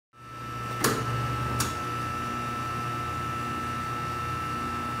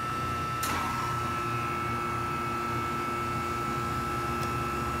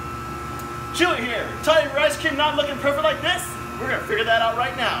Chewy here. Tell you your ice cream not looking perfect like this? We're gonna figure that out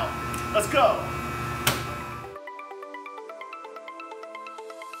right now. Let's go.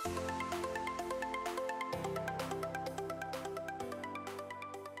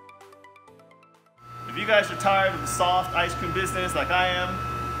 If you guys are tired of the soft ice cream business like I am,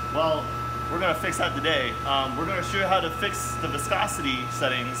 well, we're gonna fix that today. We're gonna show you how to fix the viscosity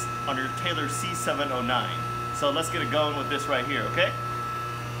settings under Taylor C709. So let's get it going with this right here, okay?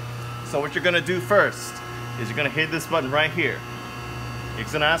 So what you're gonna do first is you're gonna hit this button right here.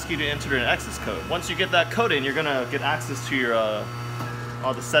 It's gonna ask you to enter an access code. Once you get that code in, you're gonna get access to your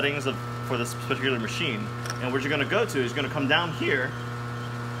all the settings for this particular machine. And what you're gonna go to is you're gonna come down here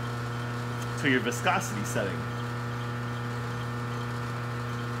to your viscosity setting.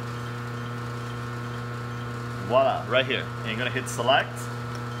 Voila, right here. And you're gonna hit select.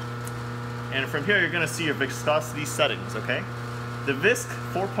 And from here, you're gonna see your viscosity settings, okay? The Visc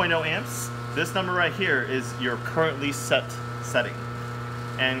 4.0 amps, this number right here is your currently set setting.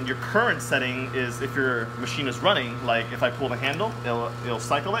 And your current setting is if your machine is running, like if I pull the handle, it'll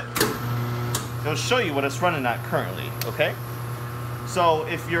cycle it. It'll show you what it's running at currently, okay? So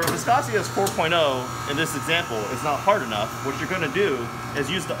if your viscosity is 4.0, in this example, is not hard enough, what you're gonna do is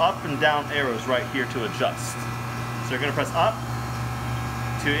use the up and down arrows right here to adjust. So you're gonna press up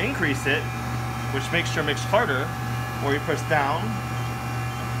to increase it, which makes your mix harder, or you press down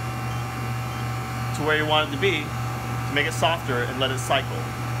to where you want it to be to make it softer and let it cycle.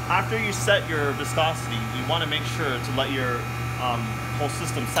 After you set your viscosity, you wanna make sure to let your whole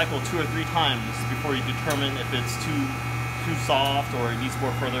system cycle 2 or 3 times before you determine if it's too soft or it needs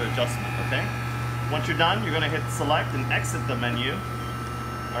more further adjustment, okay? Once you're done, you're gonna hit select and exit the menu.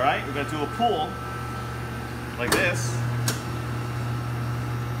 All right, we're gonna do a pull like this,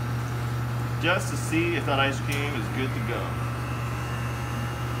 just to see if that ice cream is good to go.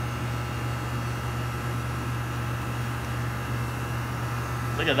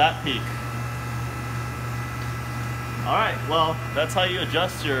 Look at that peak. All right, well, that's how you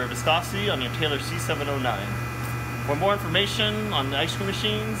adjust your viscosity on your Taylor C709. For more information on the ice cream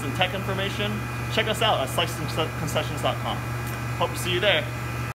machines and tech information, check us out at slicedandconcessions.com. Hope to see you there.